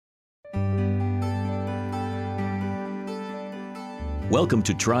Welcome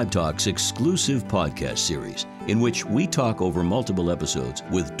to Tribe Talk's exclusive podcast series, in which we talk over multiple episodes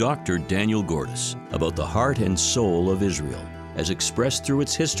with Dr. Daniel Gordis about the heart and soul of Israel, as expressed through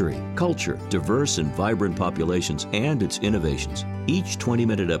its history, culture, diverse and vibrant populations, and its innovations. Each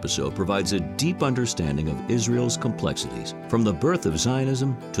 20-minute episode provides a deep understanding of Israel's complexities, from the birth of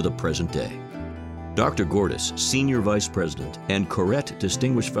Zionism to the present day. Dr. Gordis, Senior Vice President and Koret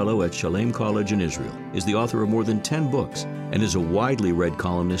Distinguished Fellow at Shalem College in Israel, is the author of more than 10 books and is a widely read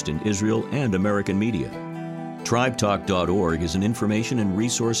columnist in Israel and American media. TribeTalk.org is an information and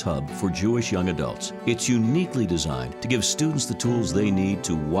resource hub for Jewish young adults. It's uniquely designed to give students the tools they need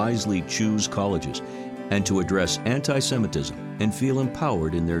to wisely choose colleges and to address anti-Semitism and feel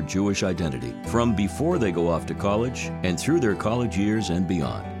empowered in their Jewish identity from before they go off to college and through their college years and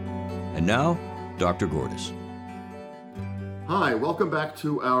beyond. And now, Dr. Gordis. Hi, welcome back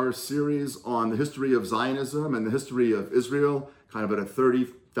to our series on the history of Zionism and the history of Israel, kind of at a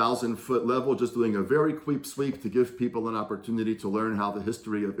 30,000 foot level, just doing a very quick sweep to give people an opportunity to learn how the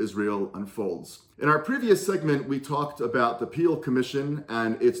history of Israel unfolds. In our previous segment, we talked about the Peel Commission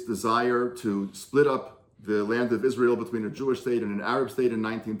and its desire to split up the land of Israel between a Jewish state and an Arab state in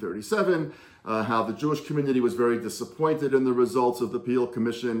 1937, how the Jewish community was very disappointed in the results of the Peel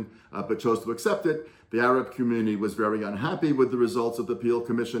Commission, but chose to accept it. The Arab community was very unhappy with the results of the Peel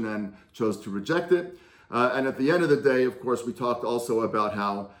Commission and chose to reject it. And at the end of the day, of course, we talked also about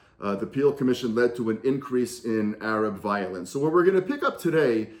how the Peel Commission led to an increase in Arab violence. So what we're going to pick up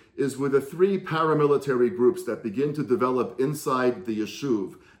today is with the three paramilitary groups that begin to develop inside the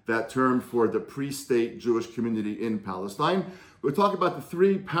Yishuv, that term for the pre-state Jewish community in Palestine. We'll talk about the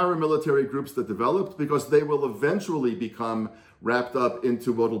three paramilitary groups that developed because they will eventually become wrapped up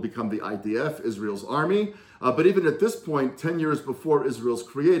into what will become the IDF, Israel's army. But even at this point, 10 years before Israel's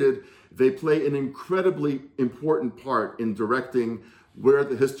created, they play an incredibly important part in directing where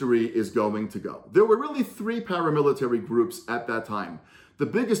the history is going to go. There were really three paramilitary groups at that time. The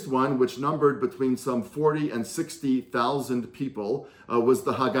biggest one, which numbered between some 40 and 60,000 people, was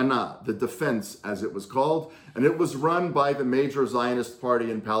the Haganah, the defense as it was called. And it was run by the major Zionist party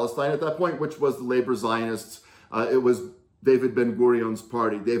in Palestine at that point, which was the Labor Zionists. It was David Ben-Gurion's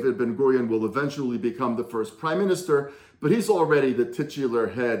party. David Ben-Gurion will eventually become the first prime minister, but he's already the titular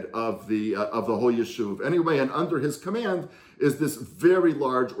head of the whole Yishuv. Anyway, and under his command is this very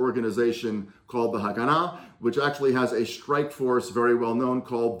large organization called the Haganah, which actually has a strike force very well known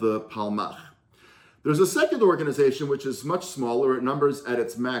called the Palmach. There's a second organization which is much smaller. It numbers at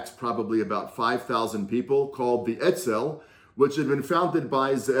its max probably about 5,000 people, called the Etzel, which had been founded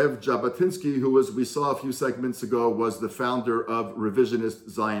by Ze'ev Jabotinsky, who, as we saw a few segments ago, was the founder of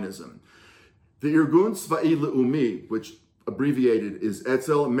revisionist Zionism. The Irgun Tzva'i Le'umi, which abbreviated is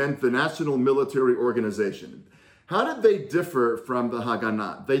Etzel, meant the National Military Organization. How did they differ from the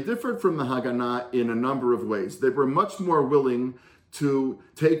Haganah? They differed from the Haganah in a number of ways. They were much more willing to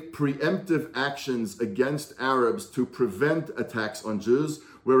take preemptive actions against Arabs to prevent attacks on Jews,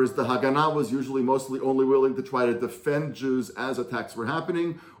 whereas the Haganah was usually mostly only willing to try to defend Jews as attacks were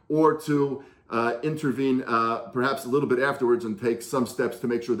happening, or to intervene perhaps a little bit afterwards and take some steps to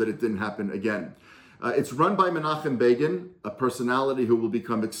make sure that it didn't happen again. It's run by Menachem Begin, a personality who will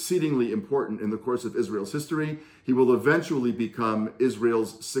become exceedingly important in the course of Israel's history. He will eventually become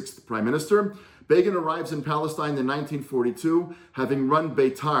Israel's sixth prime minister. Begin arrives in Palestine in 1942, having run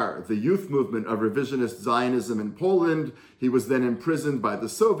Beitar, the youth movement of revisionist Zionism in Poland. He was then imprisoned by the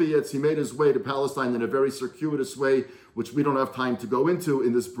Soviets. He made his way to Palestine in a very circuitous way, which we don't have time to go into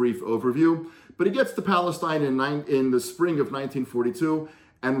in this brief overview. But he gets to Palestine in the spring of 1942,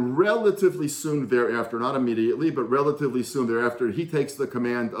 and relatively soon thereafter, not immediately, but relatively soon thereafter, he takes the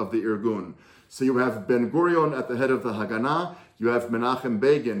command of the Irgun. So you have Ben-Gurion at the head of the Haganah, you have Menachem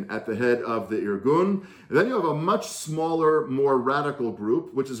Begin at the head of the Irgun, and then you have a much smaller, more radical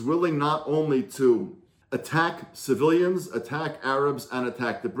group, which is willing not only to attack civilians, attack Arabs, and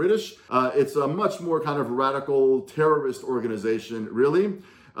attack the British. It's a much more kind of radical terrorist organization, really.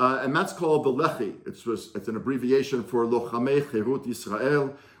 And that's called the Lechi. It's an abbreviation for Lochamei Cherut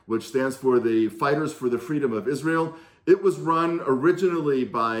Yisrael, which stands for the Fighters for the Freedom of Israel. It was run originally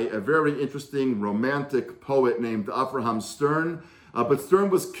by a very interesting romantic poet named Avraham Stern, but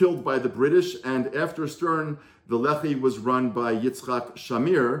Stern was killed by the British, and after Stern, the Lechi was run by Yitzhak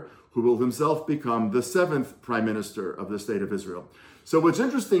Shamir, who will himself become the seventh prime minister of the state of Israel. So what's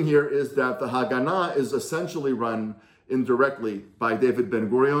interesting here is that the Haganah is essentially run indirectly by David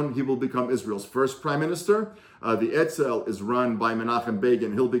Ben-Gurion. He will become Israel's first prime minister. The Etzel is run by Menachem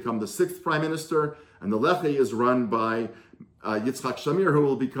Begin. He'll become the sixth prime minister. And the Lechi is run by Yitzhak Shamir, who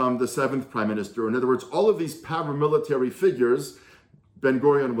will become the seventh prime minister. In other words, all of these paramilitary figures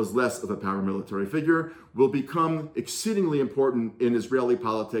Ben-Gurion was less of a paramilitary figure, will become exceedingly important in Israeli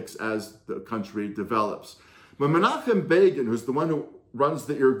politics as the country develops. When Menachem Begin, who's the one who runs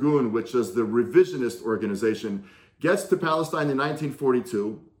the Irgun, which is the revisionist organization, gets to Palestine in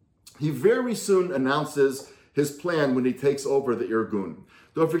 1942, he very soon announces his plan when he takes over the Irgun.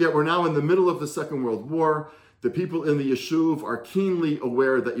 Don't forget, we're now in the middle of the Second World War. The people in the Yishuv are keenly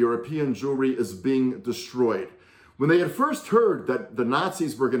aware that European Jewry is being destroyed. When they had first heard that the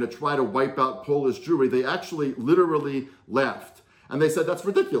Nazis were going to try to wipe out Polish Jewry, they actually literally laughed. And they said, that's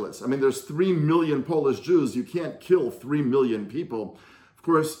ridiculous. I mean, there's 3 million Polish Jews. You can't kill 3 million people. Of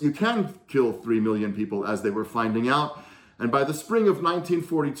course, you can kill 3 million people, as they were finding out. And by the spring of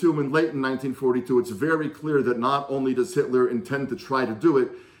 1942 and late in 1942, it's very clear that not only does Hitler intend to try to do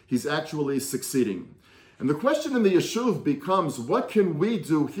it, he's actually succeeding. And the question in the Yishuv becomes, what can we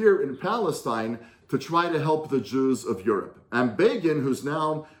do here in Palestine to try to help the Jews of Europe? And Begin, who's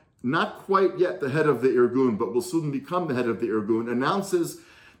now not quite yet the head of the Irgun, but will soon become the head of the Irgun, announces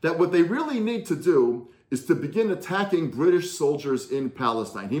that what they really need to do is to begin attacking British soldiers in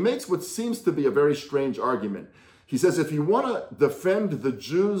Palestine. He makes what seems to be a very strange argument. He says, if you want to defend the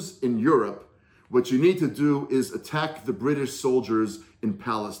Jews in Europe, what you need to do is attack the British soldiers in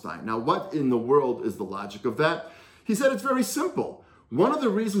Palestine. Now, what in the world is the logic of that? He said it's very simple. One of the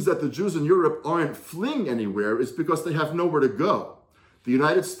reasons that the Jews in Europe aren't fleeing anywhere is because they have nowhere to go. The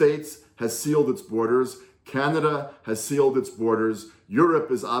United States has sealed its borders. Canada has sealed its borders.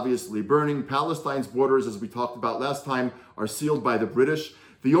 Europe is obviously burning. Palestine's borders, as we talked about last time, are sealed by the British.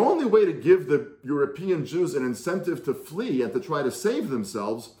 The only way to give the European Jews an incentive to flee and to try to save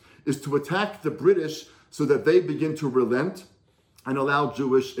themselves is to attack the British so that they begin to relent and allow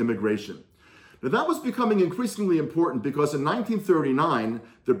Jewish immigration. Now, that was becoming increasingly important because in 1939,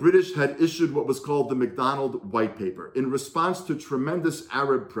 the British had issued what was called the MacDonald White Paper in response to tremendous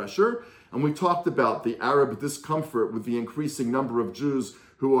Arab pressure. And we talked about the Arab discomfort with the increasing number of Jews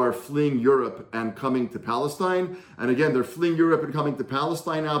who are fleeing Europe and coming to Palestine. And again, they're fleeing Europe and coming to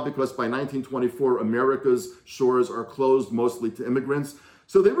Palestine now because by 1924, America's shores are closed mostly to immigrants.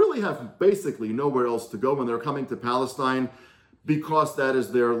 So they really have basically nowhere else to go when they're coming to Palestine, because that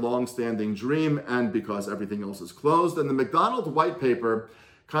is their long-standing dream and because everything else is closed. And the MacDonald White Paper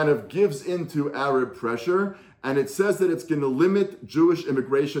kind of gives into Arab pressure, and it says that it's going to limit Jewish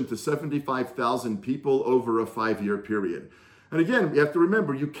immigration to 75,000 people over a 5-year period. And again, you have to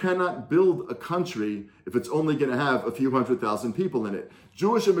remember, you cannot build a country if it's only going to have a few 100,000 people in it.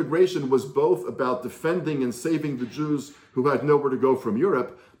 Jewish immigration was both about defending and saving the Jews who had nowhere to go from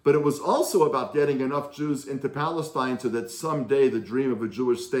Europe, but it was also about getting enough Jews into Palestine so that someday the dream of a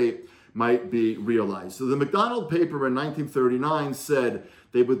Jewish state might be realized. So the MacDonald Paper in 1939 said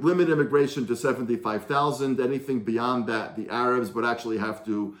they would limit immigration to 75,000. Anything beyond that, the Arabs would actually have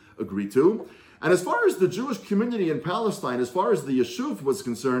to agree to. And as far as the Jewish community in Palestine, as far as the Yishuv was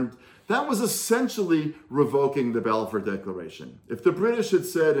concerned, that was essentially revoking the Balfour Declaration. If the British had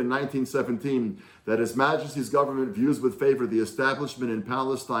said in 1917 that His Majesty's government views with favor the establishment in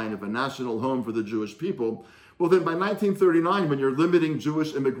Palestine of a national home for the Jewish people, well then by 1939, when you're limiting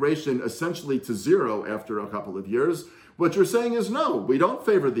Jewish immigration essentially to zero after a couple of years, what you're saying is no, we don't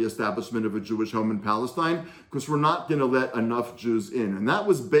favor the establishment of a Jewish home in Palestine because we're not going to let enough Jews in. And that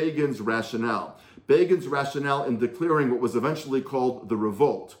was Begin's rationale. Begin's rationale in declaring what was eventually called the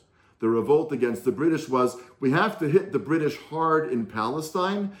revolt. The revolt against the British was, we have to hit the British hard in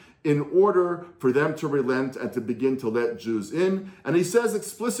Palestine in order for them to relent and to begin to let Jews in. And he says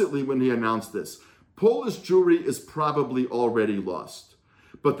explicitly when he announced this, Polish Jewry is probably already lost.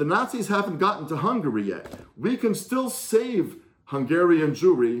 But the Nazis haven't gotten to Hungary yet. We can still save Hungarian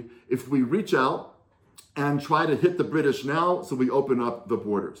Jewry if we reach out and try to hit the British now, so we open up the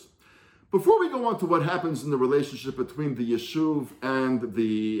borders. Before we go on to what happens in the relationship between the Yishuv and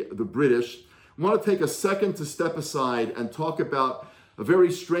the British, I want to take a second to step aside and talk about a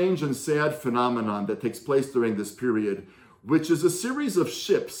very strange and sad phenomenon that takes place during this period, which is a series of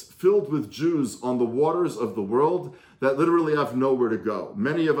ships filled with Jews on the waters of the world that literally have nowhere to go.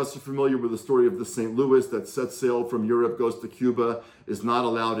 Many of us are familiar with the story of the St. Louis that sets sail from Europe, goes to Cuba, is not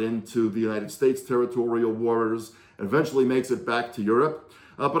allowed into the United States territorial waters, and eventually makes it back to Europe.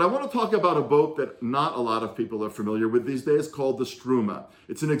 But I want to talk about a boat that not a lot of people are familiar with these days called the Struma.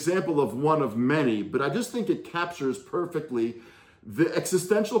 It's an example of one of many, but I just think it captures perfectly the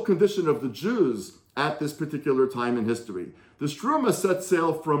existential condition of the Jews at this particular time in history. The Struma set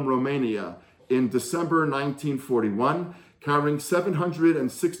sail from Romania in December 1941, carrying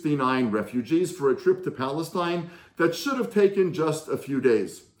 769 refugees for a trip to Palestine that should have taken just a few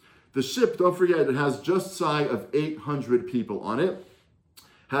days. The ship, don't forget, it has just shy of 800 people on it.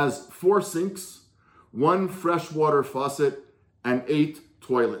 has 4 sinks, 1 freshwater faucet, and 8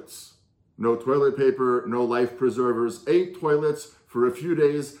 toilets. No toilet paper, no life preservers, 8 toilets for a few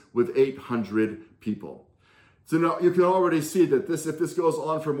days with 800 people. So now you can already see that if this goes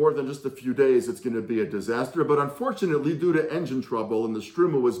on for more than just a few days, it's going to be a disaster. But unfortunately, due to engine trouble, and the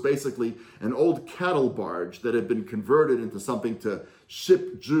Struma was basically an old cattle barge that had been converted into something to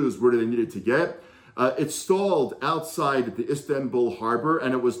ship Jews where they needed to get, it stalled outside the Istanbul harbor,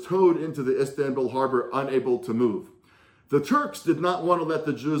 and it was towed into the Istanbul harbor unable to move. The Turks did not want to let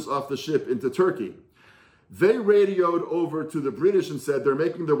the Jews off the ship into Turkey. They radioed over to the British and said, they're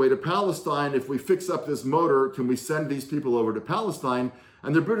making their way to Palestine. If we fix up this motor, can we send these people over to Palestine?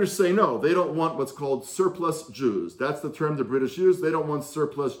 And the British say no, they don't want what's called surplus Jews. That's the term the British use. They don't want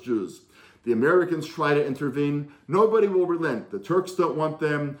surplus Jews. The Americans try to intervene. Nobody will relent. The Turks don't want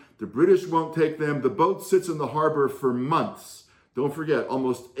them. The British won't take them. The boat sits in the harbor for months. Don't forget,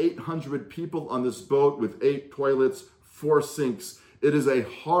 almost 800 people on this boat with 8 toilets, 4 sinks. It is a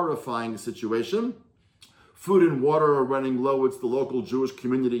horrifying situation. Food and water are running low. It's the local Jewish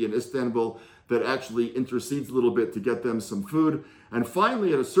community in Istanbul that actually intercedes a little bit to get them some food. And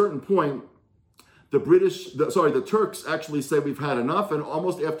finally, at a certain point, the Turks actually say we've had enough. And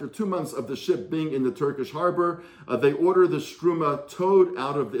almost after 2 months of the ship being in the Turkish harbor, they order the Struma towed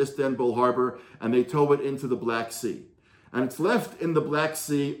out of the Istanbul harbor, and they tow it into the Black Sea. And it's left in the Black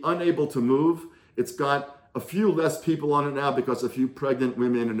Sea, unable to move. It's got a few less people on it now because a few pregnant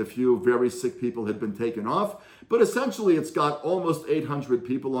women and a few very sick people had been taken off. But essentially, it's got almost 800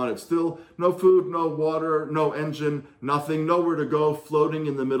 people on it still. No food, no water, no engine, nothing, nowhere to go, floating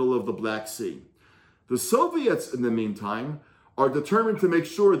in the middle of the Black Sea. The Soviets, in the meantime, are determined to make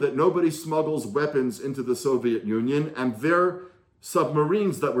sure that nobody smuggles weapons into the Soviet Union, and their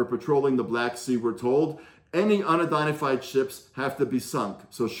submarines that were patrolling the Black Sea were told, any unidentified ships have to be sunk.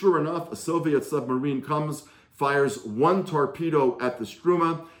 So sure enough, a Soviet submarine comes, fires 1 torpedo at the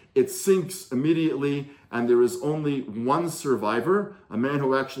Struma. It sinks immediately, and there is only 1 survivor, a man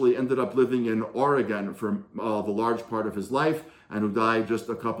who actually ended up living in Oregon for the large part of his life, and who died just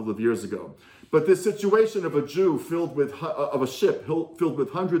a couple of years ago. But this situation of a ship filled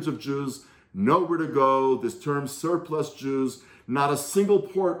with hundreds of Jews, nowhere to go, this term surplus Jews, not a single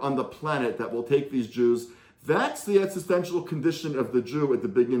port on the planet that will take these Jews. That's the existential condition of the Jew at the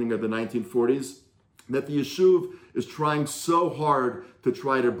beginning of the 1940s that the Yishuv is trying so hard to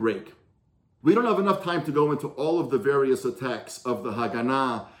try to break. We don't have enough time to go into all of the various attacks of the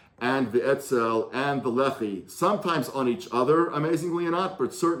Haganah and the Etzel and the Lehi, sometimes on each other, amazingly enough,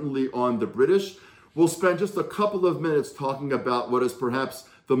 but certainly on the British. We'll spend just a couple of minutes talking about what is perhaps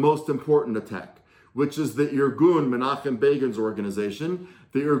the most important attack, which is the Irgun, Menachem Begin's organization,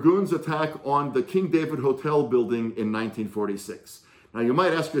 the Irgun's attack on the King David Hotel building in 1946. Now you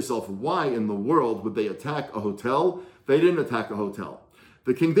might ask yourself, why in the world would they attack a hotel? They didn't attack a hotel.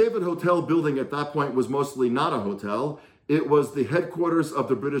 The King David Hotel building at that point was mostly not a hotel. It was the headquarters of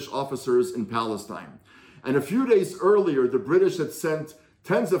the British officers in Palestine. And a few days earlier, the British had sent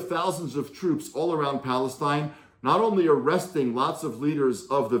tens of thousands of troops all around Palestine, not only arresting lots of leaders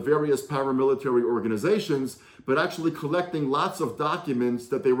of the various paramilitary organizations, but actually collecting lots of documents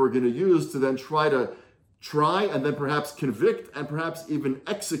that they were going to use to then try and then perhaps convict and perhaps even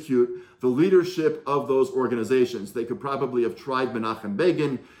execute the leadership of those organizations. They could probably have tried Menachem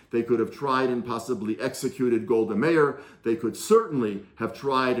Begin. They could have tried and possibly executed Golda Meir. They could certainly have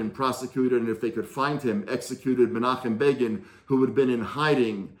tried and prosecuted, and if they could find him, executed Menachem Begin, who had been in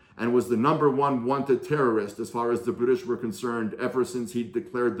hiding and was the #1 wanted terrorist as far as the British were concerned ever since he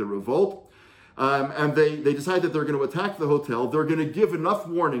declared the revolt. And they decide that they're going to attack the hotel. They're going to give enough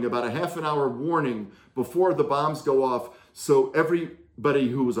warning, about a half an hour warning before the bombs go off, so everybody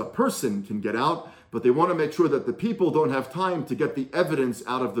who is a person can get out, but they want to make sure that the people don't have time to get the evidence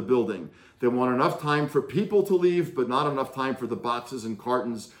out of the building. They want enough time for people to leave, but not enough time for the boxes and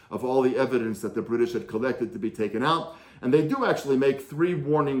cartons of all the evidence that the British had collected to be taken out. And they do actually make 3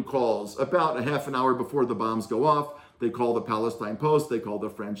 warning calls about a half an hour before the bombs go off. They call the Palestine Post, they call the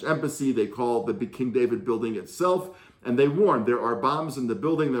French Embassy, they call the King David building itself, and they warn there are bombs in the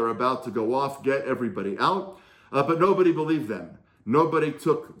building, they're about to go off, get everybody out. But nobody believed them. Nobody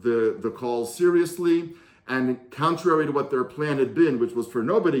took the calls seriously, and contrary to what their plan had been, which was for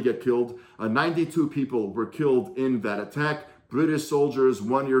nobody to get killed, 92 people were killed in that attack. British soldiers,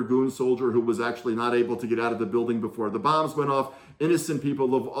 1 Irgun soldier who was actually not able to get out of the building before the bombs went off, innocent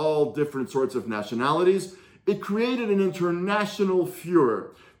people of all different sorts of nationalities. It created an international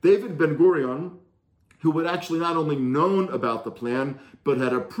furor. David Ben-Gurion, who had actually not only known about the plan, but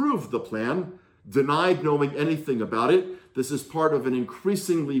had approved the plan, denied knowing anything about it. This is part of an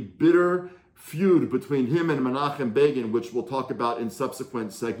increasingly bitter feud between him and Menachem Begin, which we'll talk about in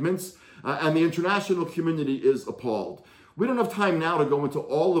subsequent segments. And the international community is appalled. We don't have time now to go into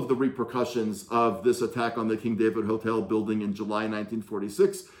all of the repercussions of this attack on the King David Hotel building in July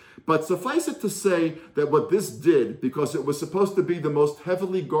 1946, but suffice it to say that what this did, because it was supposed to be the most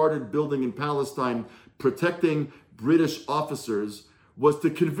heavily guarded building in Palestine, protecting British officers, was to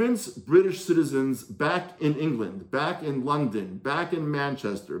convince British citizens back in England, back in London, back in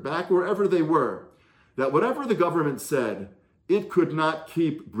Manchester, back wherever they were, that whatever the government said, it could not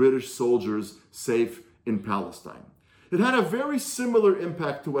keep British soldiers safe in Palestine. It had a very similar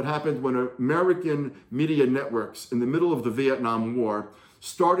impact to what happened when American media networks in the middle of the Vietnam War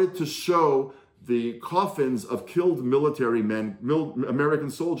started to show the coffins of killed military men,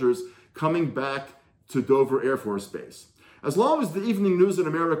 American soldiers, coming back to Dover Air Force Base. As long as the evening news in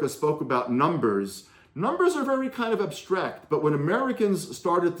America spoke about numbers are very kind of abstract, but when Americans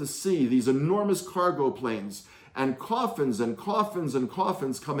started to see these enormous cargo planes and coffins and coffins and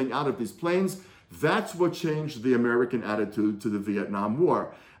coffins coming out of these planes, that's what changed the American attitude to the Vietnam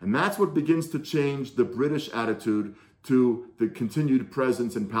War. And that's what begins to change the British attitude to the continued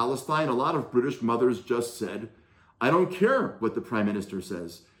presence in Palestine. A lot of British mothers just said, I don't care what the Prime Minister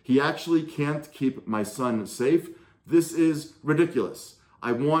says. He actually can't keep my son safe. This is ridiculous.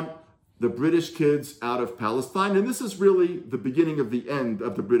 I want the British kids out of Palestine. And this is really the beginning of the end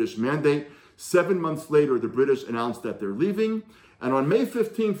of the British mandate. 7 months later, the British announced that they're leaving. And on May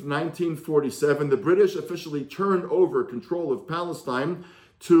 15th, 1947, the British officially turned over control of Palestine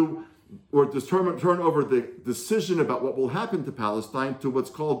turn over the decision about what will happen to Palestine to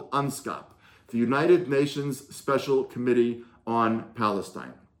what's called UNSCOP, the United Nations Special Committee on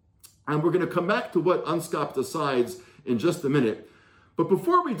Palestine. And we're going to come back to what UNSCOP decides in just a minute. But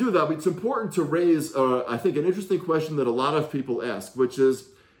before we do that, it's important to raise, I think, an interesting question that a lot of people ask, which is,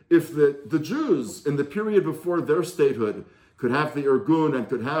 if the Jews in the period before their statehood could have the Irgun and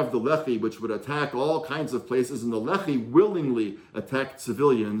could have the Lehi, which would attack all kinds of places, and the Lehi willingly attacked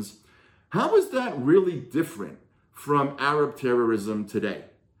civilians, how is that really different from Arab terrorism today?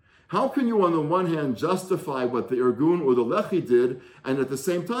 How can you, on the one hand, justify what the Irgun or the Lehi did, and at the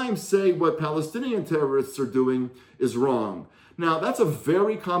same time say what Palestinian terrorists are doing is wrong? Now, that's a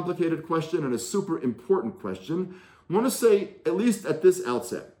very complicated question and a super important question. I want to say, at least at this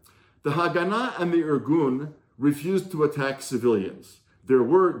outset, the Haganah and the Irgun refused to attack civilians. There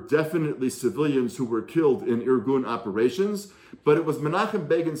were definitely civilians who were killed in Irgun operations, but it was Menachem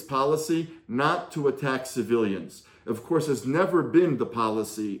Begin's policy not to attack civilians. Of course, has never been the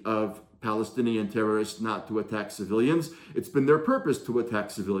policy of Palestinian terrorists not to attack civilians. It's been their purpose to attack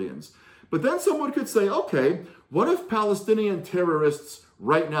civilians. But then someone could say, okay, what if Palestinian terrorists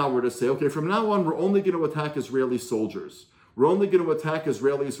right now were to say, okay, from now on, we're only going to attack Israeli soldiers. We're only going to attack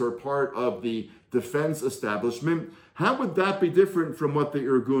Israelis who are part of the defense establishment. How would that be different from what the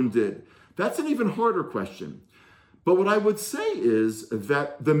Irgun did? That's an even harder question. But what I would say is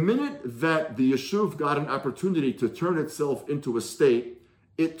that the minute that the Yishuv got an opportunity to turn itself into a state,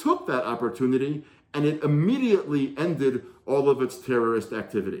 it took that opportunity and it immediately ended all of its terrorist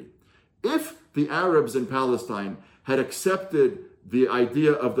activity. If the Arabs in Palestine had accepted the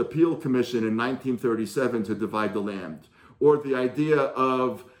idea of the Peel Commission in 1937 to divide the land, or the idea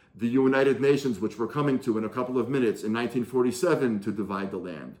of the United Nations, which we're coming to in a couple of minutes, in 1947 to divide the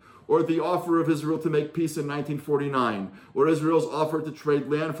land, or the offer of Israel to make peace in 1949, or Israel's offer to trade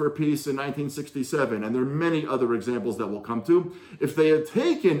land for peace in 1967, and there are many other examples that we'll come to. If they had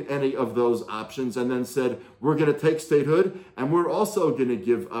taken any of those options and then said, we're going to take statehood, and we're also going to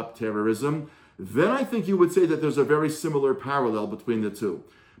give up terrorism, then I think you would say that there's a very similar parallel between the two.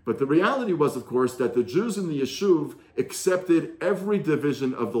 But the reality was, of course, that the Jews in the Yishuv accepted every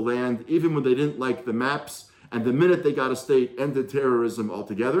division of the land, even when they didn't like the maps, and the minute they got a state, ended terrorism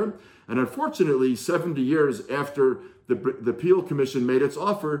altogether. And unfortunately, 70 years after the Peel Commission made its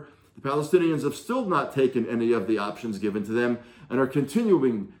offer, the Palestinians have still not taken any of the options given to them and are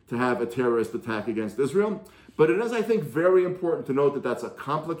continuing to have a terrorist attack against Israel. But it is, I think, very important to note that that's a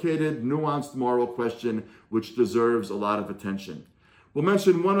complicated, nuanced moral question which deserves a lot of attention. We'll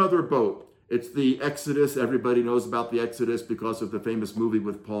mention one other boat. It's the Exodus. Everybody knows about the Exodus because of the famous movie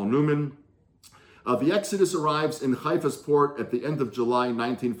with Paul Newman. The Exodus arrives in Haifa's port at the end of July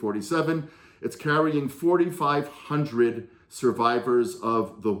 1947. It's carrying 4,500 survivors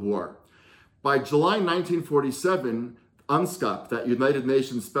of the war. By July 1947, UNSCOP, that United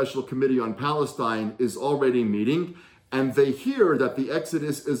Nations Special Committee on Palestine, is already meeting, and they hear that the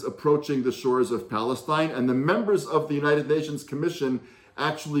Exodus is approaching the shores of Palestine, and the members of the United Nations Commission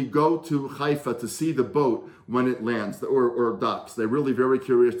actually go to Haifa to see the boat when it lands or docks. They're really very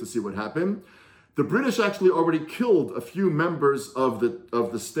curious to see what happened. The British actually already killed a few members of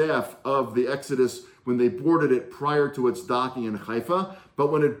the staff of the Exodus when they boarded it prior to its docking in Haifa.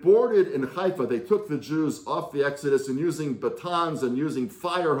 But when it boarded in Haifa, they took the Jews off the Exodus and using batons and using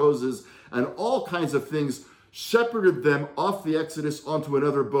fire hoses and all kinds of things, shepherded them off the Exodus onto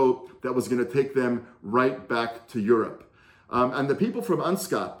another boat that was going to take them right back to Europe. And the people from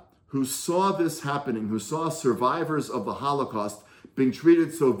Anskap who saw this happening, who saw survivors of the Holocaust being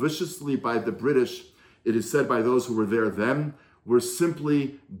treated so viciously by the British, it is said by those who were there then, were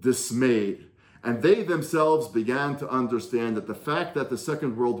simply dismayed. And they themselves began to understand that the fact that the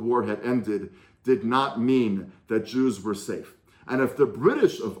Second World War had ended did not mean that Jews were safe. And if the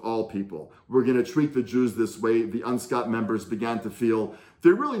British, of all people, were going to treat the Jews this way, the Anskap members began to feel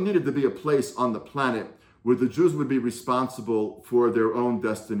there really needed to be a place on the planet where the Jews would be responsible for their own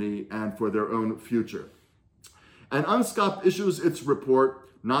destiny and for their own future. And Anskap issues its report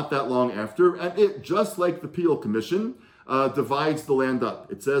not that long after, and it, just like the Peel Commission, divides the land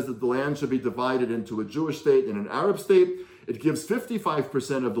up. It says that the land should be divided into a Jewish state and an Arab state. It gives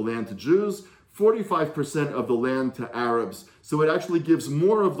 55% of the land to Jews, 45% of the land to Arabs. So it actually gives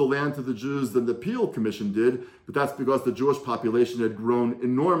more of the land to the Jews than the Peel Commission did, but that's because the Jewish population had grown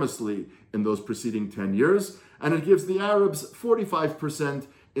enormously in those preceding 10 years. And it gives the Arabs 45%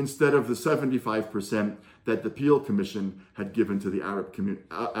 instead of the 75% that the Peel Commission had given to the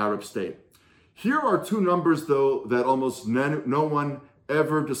Arab state. Here are two numbers, though, that almost no one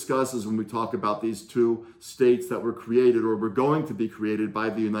ever discusses when we talk about these two states that were created or were going to be created by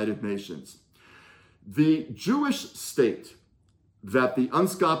the United Nations. The Jewish state that the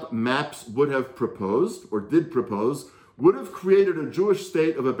Anskap maps would have proposed, or did propose, would have created a Jewish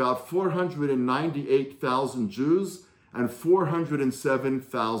state of about 498,000 Jews and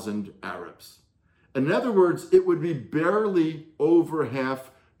 407,000 Arabs. In other words, it would be barely over half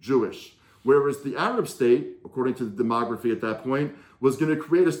Jewish, whereas the Arab state, according to the demography at that point, was going to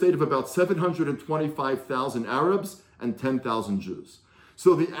create a state of about 725,000 Arabs and 10,000 Jews.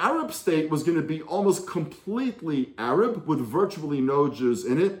 So the Arab state was going to be almost completely Arab with virtually no Jews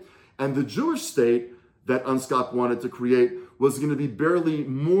in it. And the Jewish state that Anskap wanted to create was going to be barely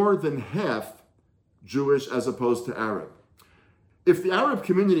more than half Jewish as opposed to Arab. If the Arab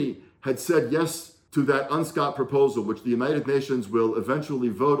community had said yes to that Anskap proposal, which the United Nations will eventually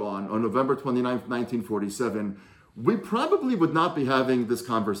vote on November 29, 1947, we probably would not be having this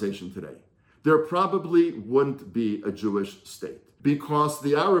conversation today. There probably wouldn't be a Jewish state, because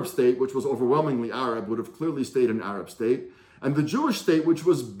the Arab state, which was overwhelmingly Arab, would have clearly stayed an Arab state. And the Jewish state, which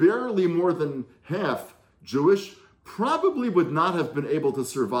was barely more than half Jewish, probably would not have been able to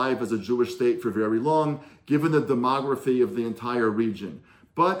survive as a Jewish state for very long, given the demography of the entire region.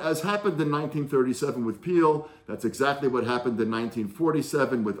 But as happened in 1937 with Peel, that's exactly what happened in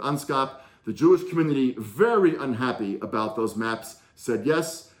 1947 with Anskap. The Jewish community, very unhappy about those maps, said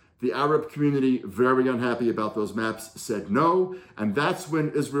yes. The Arab community, very unhappy about those maps, said no. And that's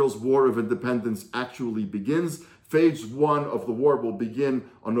when Israel's War of Independence actually begins. Phase 1 of the war will begin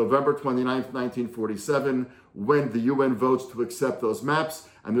on November 29, 1947, when the UN votes to accept those maps.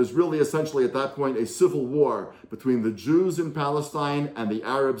 And there's really essentially at that point a civil war between the Jews in Palestine and the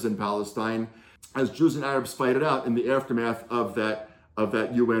Arabs in Palestine, as Jews and Arabs fight it out in the aftermath of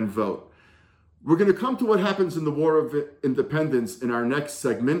that UN vote. We're going to come to what happens in the War of Independence in our next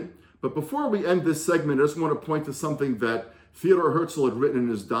segment. But before we end this segment, I just want to point to something that Theodor Herzl had written in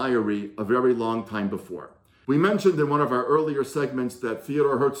his diary a very long time before. We mentioned in one of our earlier segments that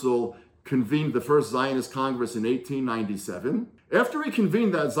Theodor Herzl convened the first Zionist Congress in 1897. After he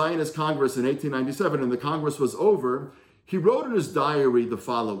convened that Zionist Congress in 1897 and the Congress was over, he wrote in his diary the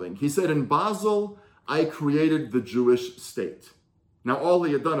following. He said, "In Basel, I created the Jewish state." Now, all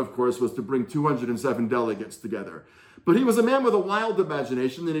he had done, of course, was to bring 207 delegates together. But he was a man with a wild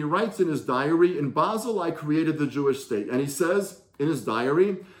imagination, and he writes in his diary, "In Basel, I created the Jewish state." And he says in his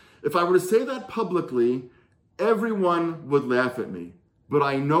diary, "If I were to say that publicly, everyone would laugh at me. But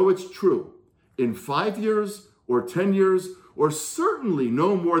I know it's true. In 5 years or 10 years, or certainly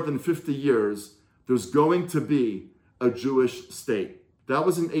no more than 50 years, there's going to be a Jewish state." That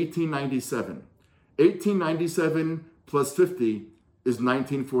was in 1897. 1897 plus 50 is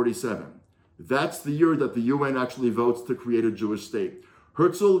 1947. That's the year that the UN actually votes to create a Jewish state.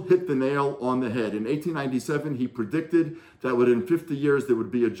 Herzl hit the nail on the head. In 1897, he predicted that within 50 years there would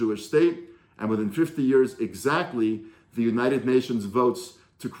be a Jewish state, and within 50 years exactly, the United Nations votes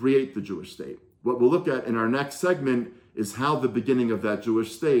to create the Jewish state. What we'll look at in our next segment is how the beginning of that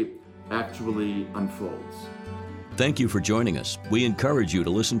Jewish state actually unfolds. Thank you for joining us. We encourage you to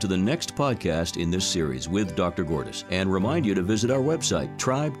listen to the next podcast in this series with Dr. Gordis and remind you to visit our website,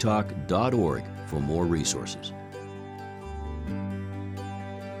 tribetalk.org, for more resources.